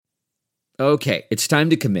Okay, it's time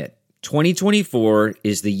to commit. 2024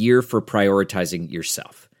 is the year for prioritizing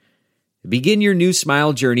yourself. Begin your new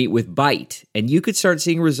smile journey with Byte, and you could start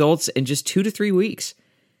seeing results in just 2 to 3 weeks.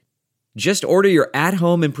 Just order your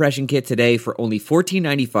at-home impression kit today for only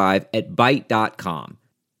 $14.95 at Byte.com.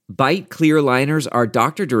 Byte clear liners are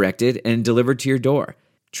doctor-directed and delivered to your door.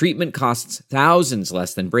 Treatment costs thousands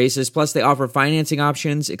less than braces, plus they offer financing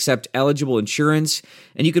options, accept eligible insurance,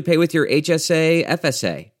 and you could pay with your HSA,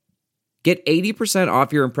 FSA. Get 80%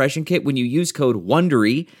 off your impression kit when you use code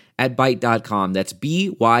WONDERY at Byte.com. That's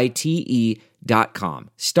BYTE.com.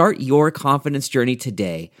 Start your confidence journey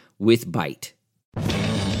today with Byte. Go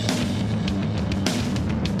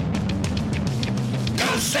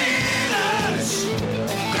Steelers!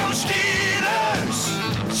 Go Steelers!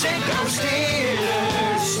 Say go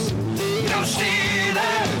Steelers! Go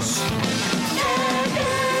Steelers! Yeah,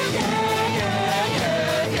 yeah, yeah, yeah,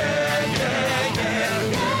 yeah, yeah, yeah, yeah.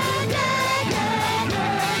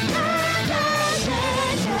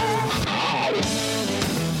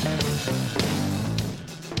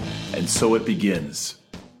 And so it begins.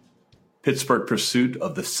 Pittsburgh pursuit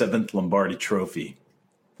of the 7th Lombardi Trophy.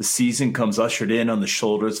 The season comes ushered in on the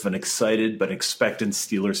shoulders of an excited but expectant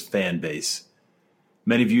Steelers fan base.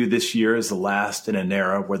 Many view this year as the last in an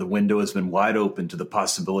era where the window has been wide open to the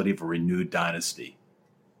possibility of a renewed dynasty.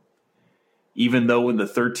 Even though in the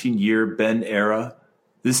 13-year Ben era,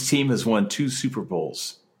 this team has won 2 Super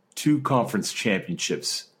Bowls, 2 conference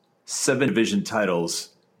championships, 7 division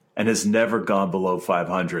titles, and has never gone below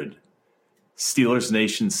 500, Steelers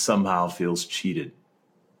Nation somehow feels cheated.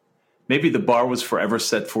 Maybe the bar was forever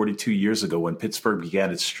set 42 years ago when Pittsburgh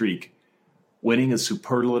began its streak, winning a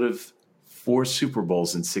superlative 4 Super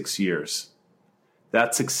Bowls in 6 years.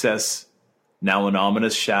 That success, now an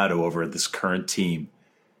ominous shadow over this current team,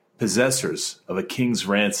 possessors of a king's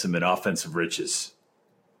ransom in offensive riches.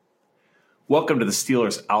 Welcome to the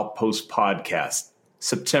Steelers Outpost Podcast,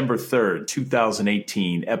 September 3rd,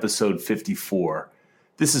 2018, episode 54.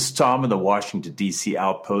 This is Tom in the Washington, D.C.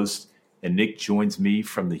 Outpost, and Nick joins me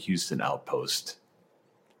from the Houston Outpost.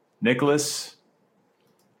 Nicholas,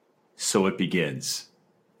 so it begins.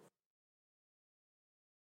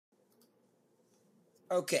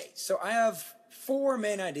 Okay, so I have 4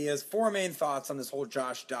 main ideas, 4 main thoughts on this whole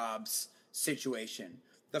Josh Dobbs situation.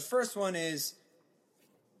 The first one is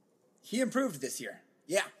he improved this year.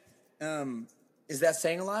 Yeah. Is that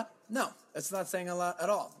saying a lot? No, that's not saying a lot at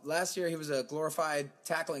all. Last year, he was a glorified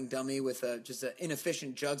tackling dummy with just an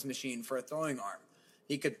inefficient jugs machine for a throwing arm.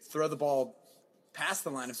 He could throw the ball past the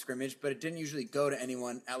line of scrimmage, but it didn't usually go to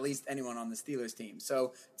anyone, at least anyone on the Steelers team.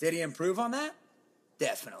 So did he improve on that?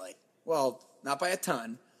 Definitely. Well, not by a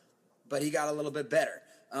ton, but he got a little bit better.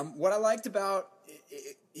 What I liked about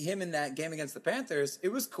him in that game against the Panthers, it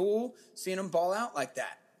was cool seeing him ball out like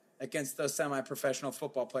that against those semi-professional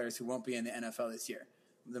football players who won't be in the NFL this year,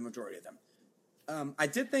 the majority of them. I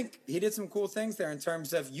did think he did some cool things there in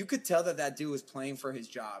terms of you could tell that dude was playing for his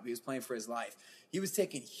job. He was playing for his life. He was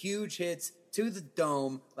taking huge hits to the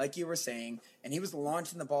dome, like you were saying, and he was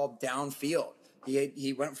launching the ball downfield.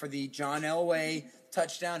 He went for the John Elway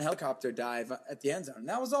touchdown helicopter dive at the end zone. And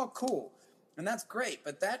that was all cool, and that's great,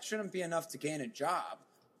 but that shouldn't be enough to gain a job.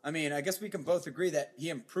 I mean, I guess we can both agree that he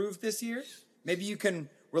improved this year. Maybe you can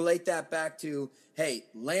relate that back to, hey,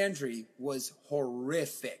 Landry was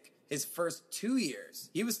horrific. His first 2 years,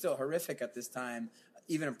 he was still horrific at this time,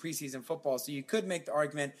 even in preseason football. So you could make the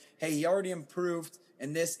argument, hey, he already improved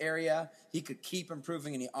in this area. He could keep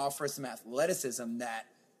improving, and he offers some athleticism that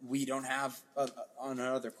we don't have on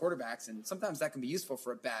our other quarterbacks, and sometimes that can be useful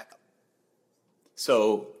for a backup.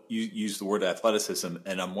 So you use the word athleticism,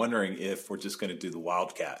 and I'm wondering if we're just going to do the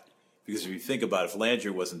Wildcat. Because if you think about it, if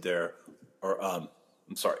Landry wasn't there, or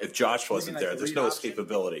if Josh wasn't there, there's no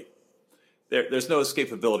escapability. There's no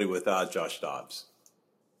escapability without Josh Dobbs.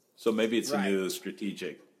 So maybe it's a new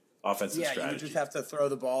strategic offensive strategy. Yeah, you just have to throw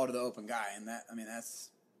the ball to the open guy, and that's...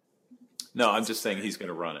 No, I'm just saying he's going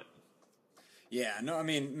to run it. Yeah, no, I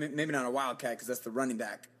mean, maybe not a wildcat because that's the running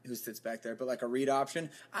back who sits back there, but like a read option.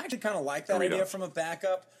 I actually kind of like that idea from a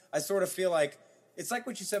backup. I sort of feel like it's like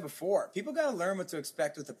what you said before. People got to learn what to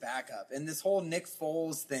expect with a backup. And this whole Nick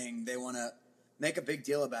Foles thing, they want to make a big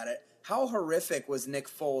deal about it. How horrific was Nick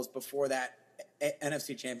Foles before that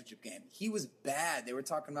NFC Championship game? He was bad. They were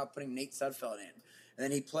talking about putting Nate Sudfeld in. And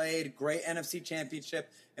then he played great NFC Championship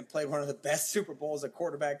and played one of the best Super Bowls a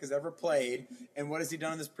quarterback has ever played. And what has he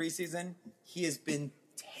done in this preseason? He has been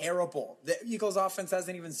terrible. The Eagles offense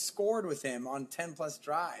hasn't even scored with him on 10-plus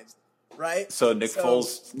drives, right? So Nick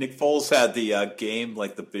Foles had the game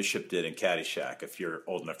like the Bishop did in Caddyshack, if you're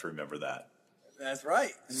old enough to remember that. That's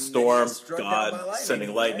right. And Storm, then he struck down by God, lightning,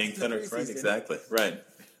 sending lightning, in the thunder. Right, preseason. exactly. Right.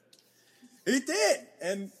 He did.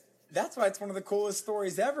 And that's why it's one of the coolest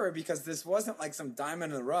stories ever, because this wasn't like some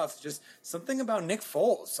diamond in the rough. Just something about Nick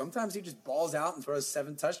Foles. Sometimes he just balls out and throws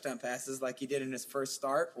 7 touchdown passes like he did in his first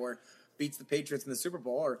start, or beats the Patriots in the Super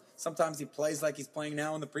Bowl, or sometimes he plays like he's playing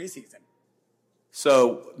now in the preseason.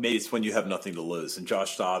 So maybe it's when you have nothing to lose. And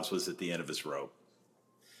Josh Dobbs was at the end of his rope.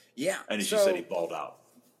 Yeah. And as you said, he balled out.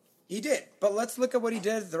 He did. But let's look at what he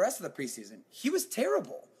did the rest of the preseason. He was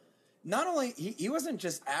terrible. Not only, he wasn't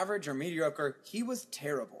just average or mediocre, he was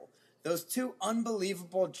terrible. Those 2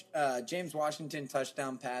 unbelievable James Washington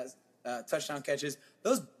touchdown catches,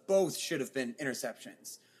 those both should have been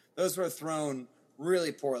interceptions. Those were thrown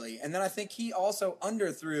really poorly. And then I think he also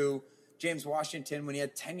underthrew James Washington when he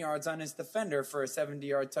had 10 yards on his defender for a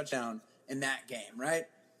 70-yard touchdown in that game, right?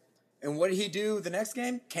 And what did he do the next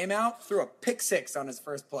game? Came out, threw a pick 6 on his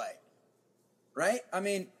first play, right? I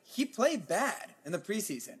mean, he played bad in the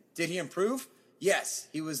preseason. Did he improve? Yes.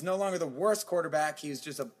 He was no longer the worst quarterback. He was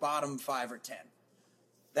just a bottom 5 or 10.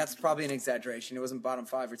 That's probably an exaggeration. It wasn't bottom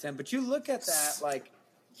 5 or 10. But you look at that, like,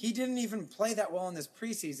 he didn't even play that well in this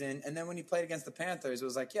preseason. And then when he played against the Panthers, it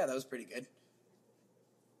was like, yeah, that was pretty good.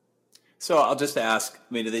 So I'll just ask,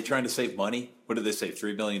 I mean, are they trying to save money? What did they say,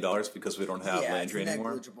 $3 million because we don't have Landry it's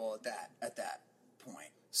anymore? negligible at that point.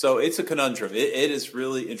 So it's a conundrum. It is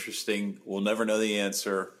really interesting. We'll never know the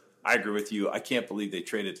answer. I agree with you. I can't believe they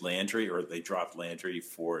traded Landry, or they dropped Landry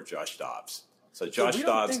for Josh Dobbs. So Josh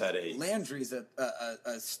Dobbs had a Landry's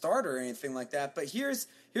a starter or anything like that. But here's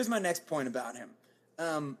my next point about him.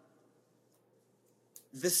 And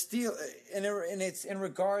it's in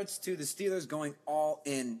regards to the Steelers going all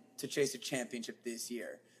in to chase a championship this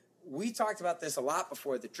year. We talked about this a lot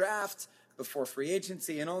before the draft, before free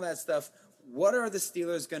agency, and all that stuff. What are the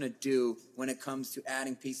Steelers going to do when it comes to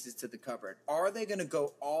adding pieces to the cupboard? Are they going to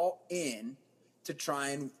go all in to try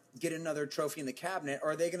and get another trophy in the cabinet,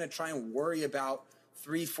 or are they going to try and worry about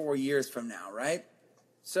 3-4 years from now, right?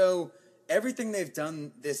 So everything they've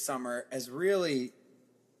done this summer has really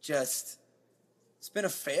just, it's been a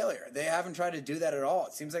failure. They haven't tried to do that at all.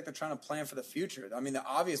 It seems like they're trying to plan for the future. I mean, the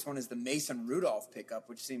obvious one is the Mason Rudolph pickup,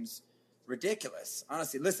 which seems ridiculous.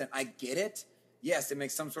 Honestly, listen, I get it. Yes, it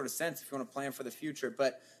makes some sort of sense if you want to plan for the future.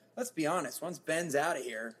 But let's be honest. Once Ben's out of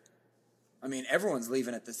here, I mean, everyone's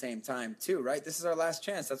leaving at the same time too, right? This is our last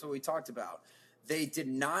chance. That's what we talked about. They did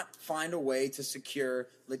not find a way to secure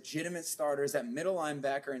legitimate starters at middle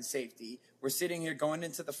linebacker and safety. We're sitting here going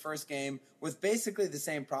into the first game with basically the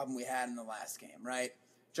same problem we had in the last game, right?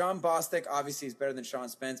 John Bostic obviously is better than Sean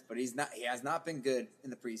Spence, but he has not been good in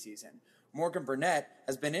the preseason. Morgan Burnett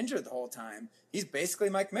has been injured the whole time. He's basically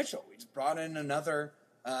Mike Mitchell. We just brought in another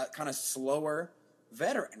kind of slower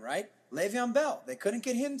veteran, right? Le'Veon Bell. They couldn't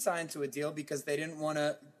get him signed to a deal because they didn't want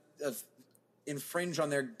to infringe on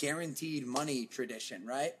their guaranteed money tradition,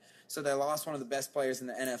 right? So they lost one of the best players in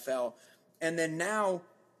the NFL. And then now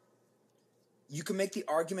you can make the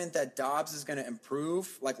argument that Dobbs is going to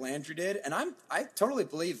improve like Landry did, and I totally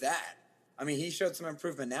believe that. I mean, he showed some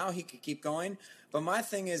improvement now. He could keep going. But my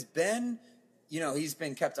thing is, Ben, he's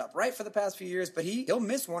been kept upright for the past few years, but he'll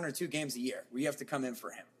miss 1 or 2 games a year where you have to come in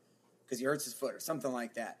for him because he hurts his foot or something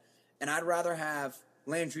like that. And I'd rather have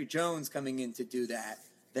Landry Jones coming in to do that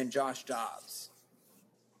than Josh Dobbs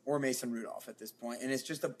or Mason Rudolph at this point. And it's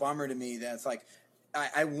just a bummer to me that it's like,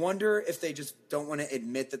 I wonder if they just don't want to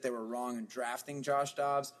admit that they were wrong in drafting Josh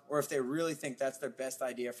Dobbs, or if they really think that's their best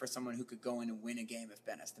idea for someone who could go in and win a game if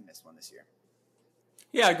Ben has to miss one this year.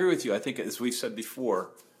 Yeah, I agree with you. I think, as we've said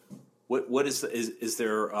before, what is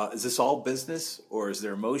this all business, or is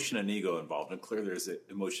there emotion and ego involved? And clearly there's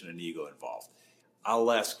emotion and ego involved. I'll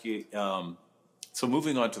ask you, so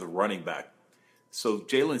moving on to the running back. So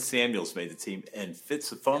Jalen Samuels made the team, and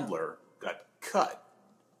Fitz the Fumbler got cut.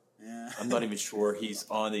 Yeah. I'm not even sure he's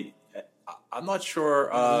on the – I'm not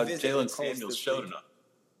sure Jalen Samuels showed enough.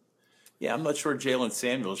 Yeah, I'm not sure Jalen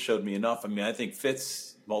Samuels showed me enough. I mean, I think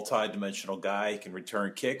Fitz, multi-dimensional guy, can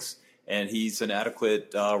return kicks, and he's an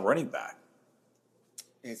adequate running back.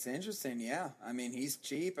 It's interesting, yeah. I mean, he's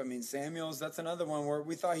cheap. I mean, Samuels, that's another one where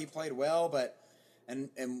we thought he played well, but and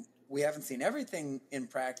we haven't seen everything in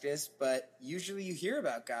practice, but usually you hear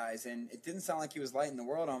about guys, and it didn't sound like he was lighting the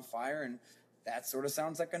world on fire, and that sort of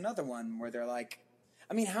sounds like another one where they're like,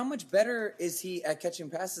 I mean, how much better is he at catching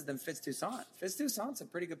passes than Fitz Toussaint? Fitz Toussaint's a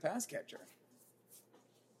pretty good pass catcher.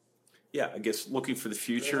 Yeah, I guess looking for the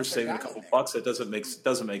future, saving a couple bucks, that doesn't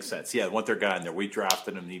make sense. Yeah, want their guy in there. We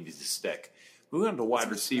drafted him, he needs to stick. Moving on to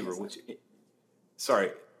wide receiver,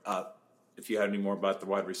 if you had any more about the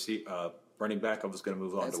wide receiver, running back, I was going to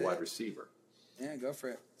move on to wide receiver. Yeah, go for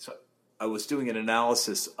it. So, I was doing an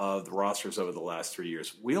analysis of the rosters over the last 3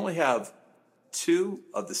 years. We only have 2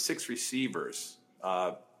 of the 6 receivers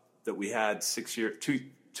that we had 2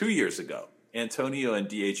 years ago, Antonio and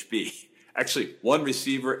DHB. Actually, 1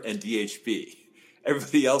 receiver and DHB.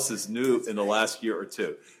 Everybody else is new in the last year or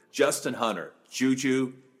 2. Justin Hunter,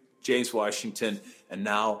 Juju, James Washington, and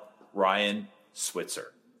now Ryan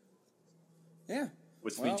Switzer. Yeah.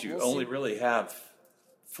 Which means you only really have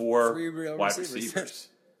 4 wide receivers.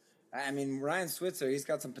 I mean, Ryan Switzer, he's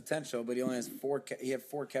got some potential, but he only has 4. He had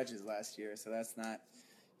 4 catches last year, so that's not.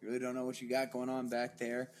 You really don't know what you got going on back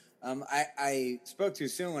there. I spoke too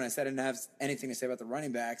soon when I said I didn't have anything to say about the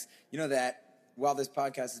running backs. You know that while this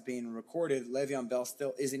podcast is being recorded, Le'Veon Bell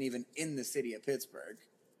still isn't even in the city of Pittsburgh.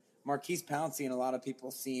 Marquise Pouncey and a lot of people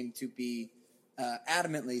seem to be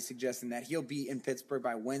adamantly suggesting that he'll be in Pittsburgh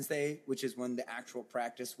by Wednesday, which is when the actual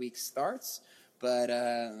practice week starts. But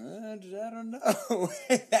I don't know.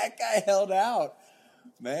 That guy held out.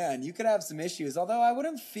 Man, you could have some issues. Although I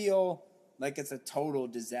wouldn't feel like it's a total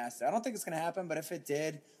disaster. I don't think it's going to happen, but if it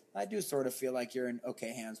did, I do sort of feel like you're in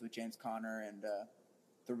okay hands with James Conner and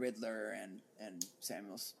the Riddler and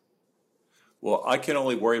Samuels. Well, I can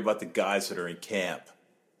only worry about the guys that are in camp,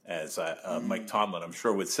 as Mike Tomlin, I'm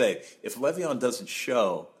sure, would say. If Le'Veon doesn't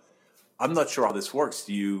show, I'm not sure how this works.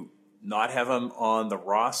 Do you not have him on the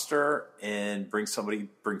roster and bring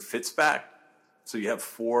Fitz back? So you have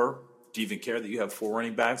 4. Do you even care that you have 4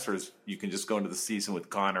 running backs, or you can just go into the season with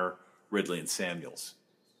Conner, Ridley, and Samuels?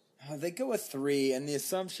 They go with 3, and the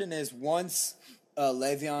assumption is once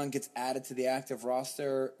Le'Veon gets added to the active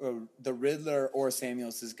roster, the Riddler or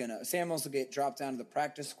Samuels will get dropped down to the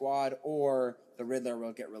practice squad, or the Riddler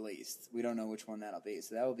will get released. We don't know which one that'll be,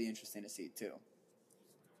 so that will be interesting to see too.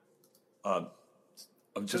 I'm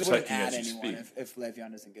just checking as you speak. If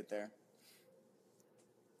Le'Veon doesn't get there.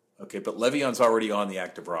 Okay, but Le'Veon's already on the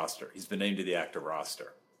active roster. He's been named to the active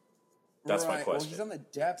roster. That's my question. Well, he's on the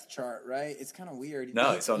depth chart, right? It's kind of weird.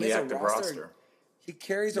 No, he's on the active roster. He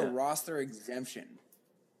carries a roster exemption,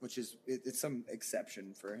 which is it's some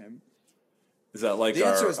exception for him. Is that like the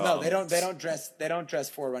answer is no? They don't dress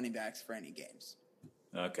 4 running backs for any games.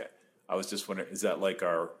 Okay, I was just wondering, is that like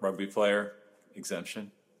our rugby player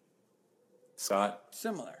exemption, Scott?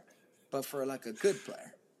 Similar, but for like a good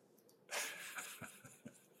player.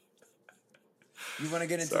 You want to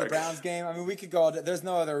get into the Browns game? I mean, we could go. There's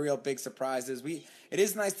no other real big surprises. It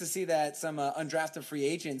is nice to see that some undrafted free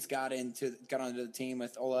agents got onto the team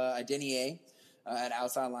with Ola Adeniyi at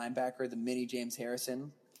outside linebacker, the mini James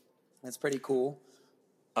Harrison. That's pretty cool.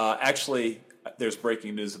 Actually, there's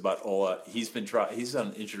breaking news about Ola. He's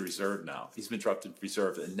on injured reserve now. He's been dropped in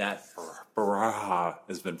reserve, and Nat Baraha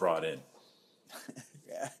has been brought in.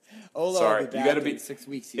 Yeah, Ola will be back in 6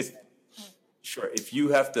 weeks. He said. Sure. If you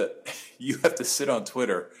have to sit on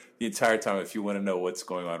Twitter the entire time if you want to know what's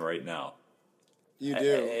going on right now. You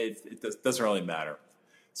do. It doesn't really matter.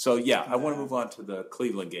 So, yeah, I want to move on to the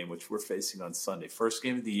Cleveland game, which we're facing on Sunday. First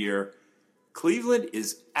game of the year. Cleveland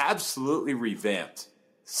is absolutely revamped.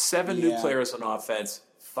 7 new players on offense,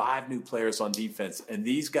 5 new players on defense. And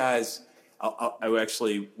these guys, I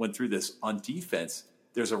actually went through this on defense.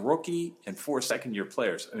 There's a rookie and 4 second-year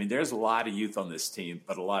players. I mean, there's a lot of youth on this team,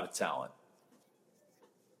 but a lot of talent.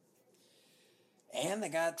 And they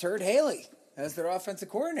got Turd Haley as their offensive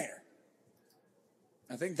coordinator.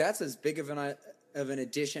 I think that's as big of an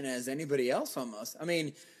addition as anybody else almost. I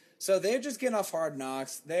mean, so they're just getting off Hard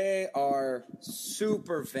Knocks. They are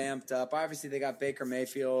super vamped up. Obviously, they got Baker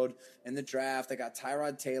Mayfield in the draft. They got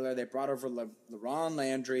Tyrod Taylor. They brought over LaRon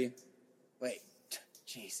Landry. Wait,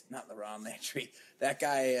 jeez, not LaRon Landry. That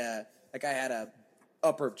guy had a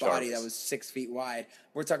upper body that was 6 feet wide.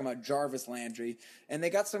 We're talking about Jarvis Landry. And they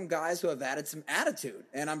got some guys who have added some attitude.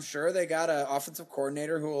 And I'm sure they got an offensive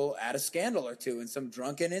coordinator who will add a scandal or two and some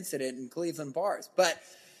drunken incident in Cleveland bars. But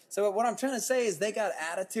so what I'm trying to say is they got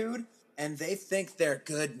attitude and they think they're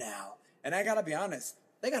good now. And I got to be honest,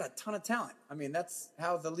 they got a ton of talent. I mean, that's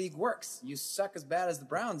how the league works. You suck as bad as the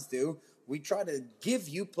Browns do. We try to give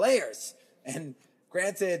you players. And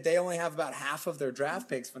granted, they only have about half of their draft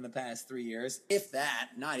picks from the past 3 years, if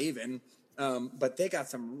that, not even. But they got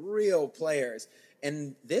some real players.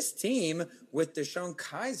 And this team with Deshaun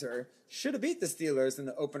Kaiser should have beat the Steelers in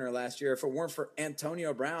the opener last year if it weren't for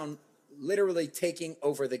Antonio Brown literally taking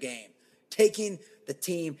over the game, taking the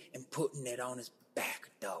team and putting it on his back,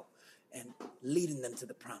 though, and leading them to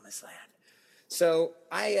the promised land. So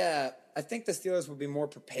I think the Steelers will be more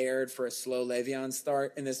prepared for a slow Le'Veon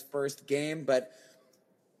start in this first game, but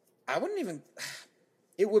I wouldn't even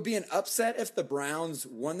 – it would be an upset if the Browns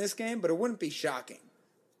won this game, but it wouldn't be shocking.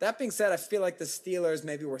 That being said, I feel like the Steelers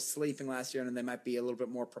maybe were sleeping last year, and they might be a little bit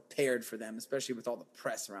more prepared for them, especially with all the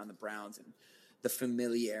press around the Browns and the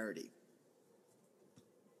familiarity.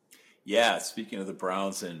 Yeah, speaking of the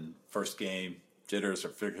Browns and first game jitters or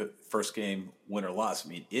first game win or loss, I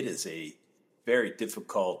mean, it is a very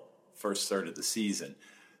difficult first third of the season.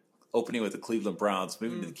 Opening with the Cleveland Browns,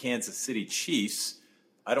 moving to the Kansas City Chiefs.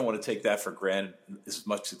 I don't want to take that for granted, as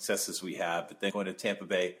much success as we have, but then going to Tampa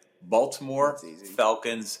Bay, Baltimore,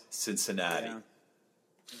 Falcons, Cincinnati. Yeah.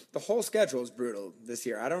 The whole schedule is brutal this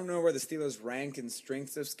year. I don't know where the Steelers rank in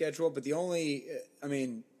strengths of schedule, but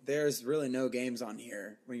there's really no games on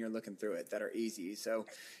here when you're looking through it that are easy. So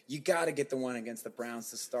you got to get the one against the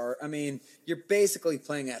Browns to start. I mean, you're basically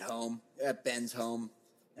playing at home, at Ben's home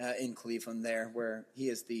in Cleveland there, where he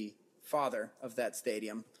is the father of that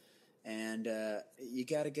stadium. And you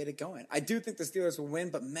got to get it going. I do think the Steelers will win,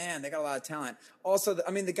 but, man, they got a lot of talent. Also,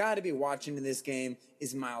 the guy to be watching in this game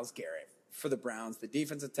is Myles Garrett for the Browns, the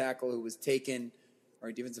defensive tackle who was taken,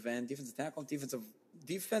 or defensive end, defensive tackle, defensive.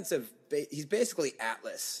 He's basically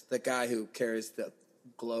Atlas, the guy who carries the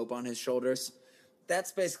globe on his shoulders.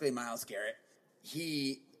 That's basically Myles Garrett.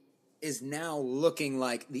 He is now looking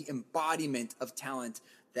like the embodiment of talent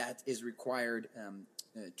that is required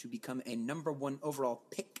to become a number 1 overall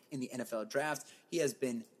pick in the NFL draft. He has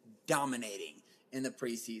been dominating in the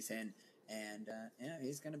preseason, and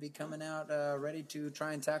he's going to be coming out ready to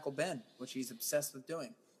try and tackle Ben, which he's obsessed with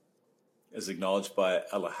doing. As acknowledged by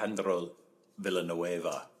Alejandro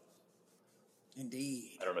Villanueva.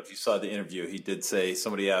 Indeed. I don't know if you saw the interview. He did say,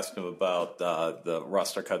 somebody asked him about the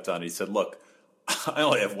roster cut down. He said, look, I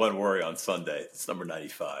only have one worry on Sunday. It's number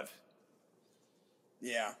 95.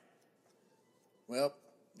 Yeah. Well,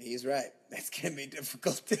 he's right. That's going to be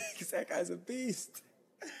difficult because that guy's a beast.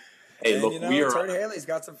 Hey, and, look, Todd Haley's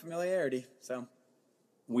got some familiarity. So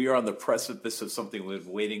we are on the precipice of something we've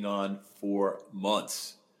been waiting on for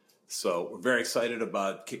months. So we're very excited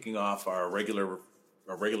about kicking off our regular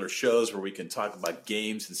shows where we can talk about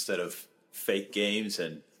games instead of fake games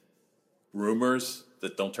and rumors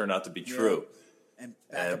that don't turn out to be true. And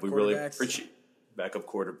we really appreciate backup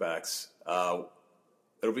quarterbacks.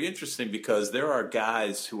 It'll be interesting because there are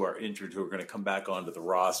guys who are injured who are going to come back onto the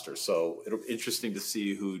roster. So it'll be interesting to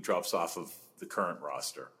see who drops off of the current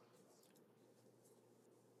roster.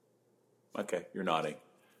 Okay, you're nodding.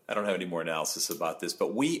 I don't have any more analysis about this,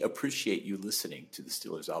 but we appreciate you listening to the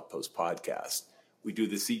Steelers Outpost podcast. We do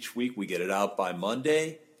this each week. We get it out by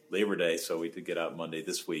Monday, Labor Day, so we did get out Monday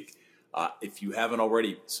this week. If you haven't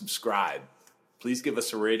already, subscribe. Please give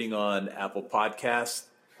us a rating on Apple Podcasts.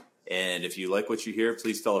 And if you like what you hear,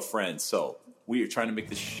 please tell a friend. So we are trying to make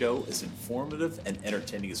this show as informative and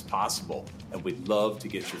entertaining as possible. And we'd love to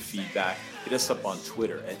get your feedback. Hit us up on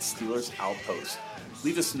Twitter at Steelers Outpost.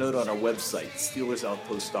 Leave us a note on our website,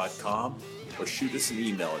 SteelersOutpost.com, or shoot us an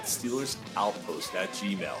email at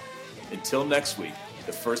SteelersOutpost@gmail. Until next week,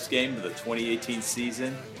 the first game of the 2018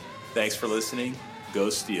 season. Thanks for listening. Go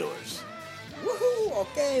Steelers. Woohoo!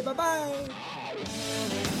 Okay, bye-bye.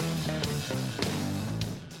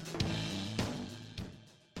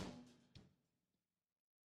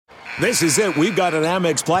 This is it. We've got an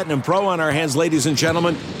Amex Platinum Pro on our hands, ladies and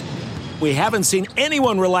gentlemen. We haven't seen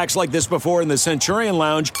anyone relax like this before in the Centurion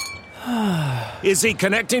Lounge. Is he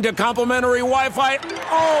connecting to complimentary Wi-Fi?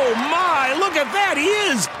 Oh, my. Look at that. He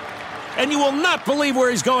is. And you will not believe where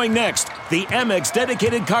he's going next. The Amex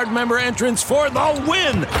dedicated card member entrance for the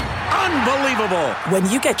win. Unbelievable. When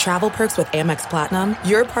you get travel perks with Amex Platinum,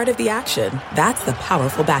 you're part of the action. That's the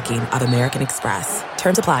powerful backing of American Express.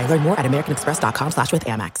 Terms apply. Learn more at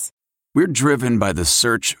americanexpress.com/withAmex. We're driven by the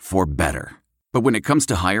search for better. But when it comes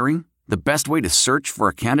to hiring, the best way to search for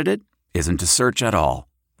a candidate isn't to search at all.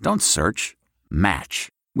 Don't search. Match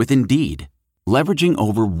with Indeed. Leveraging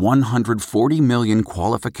over 140 million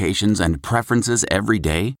qualifications and preferences every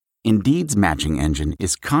day, Indeed's matching engine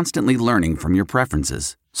is constantly learning from your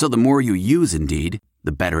preferences. So the more you use Indeed,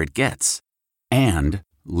 the better it gets. And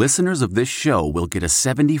listeners of this show will get a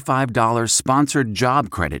 $75 sponsored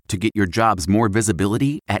job credit to get your jobs more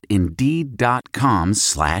visibility at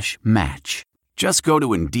Indeed.com/match. Just go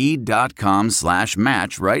to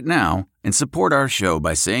Indeed.com/match right now and support our show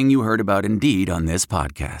by saying you heard about Indeed on this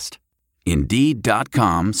podcast.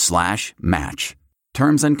 Indeed.com/match.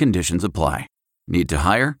 Terms and conditions apply. Need to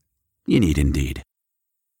hire? You need Indeed.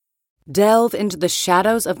 Delve into the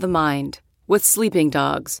shadows of the mind with Sleeping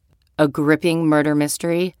Dogs, a gripping murder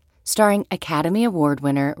mystery starring Academy Award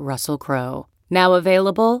winner Russell Crowe. Now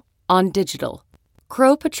available on digital.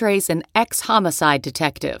 Crowe portrays an ex-homicide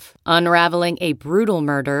detective unraveling a brutal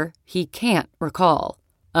murder he can't recall.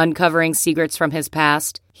 Uncovering secrets from his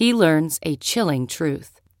past, he learns a chilling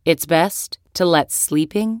truth. It's best to let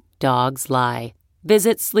sleeping dogs lie.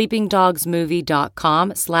 Visit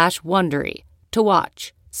sleepingdogsmovie.com/Wondery to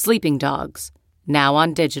watch Sleeping Dogs, now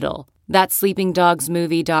on digital. That's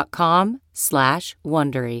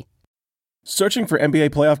sleepingdogsmovie.com/Wondery. Searching for NBA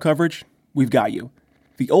playoff coverage? We've got you.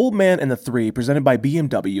 The Old Man and the Three, presented by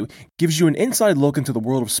BMW, gives you an inside look into the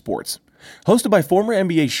world of sports. Hosted by former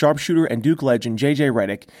NBA sharpshooter and Duke legend J.J.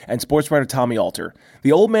 Redick and sports writer Tommy Alter,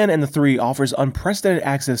 The Old Man and the Three offers unprecedented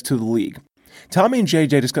access to the league. Tommy and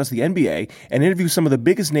JJ discuss the NBA and interview some of the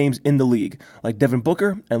biggest names in the league, like Devin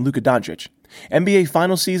Booker and Luka Doncic. NBA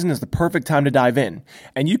final season is the perfect time to dive in,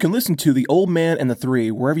 and you can listen to The Old Man and the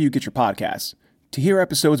Three wherever you get your podcasts. To hear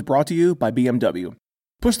episodes brought to you by BMW.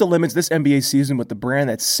 Push the limits this NBA season with the brand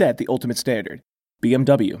that set the ultimate standard.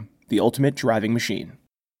 BMW, the ultimate driving machine.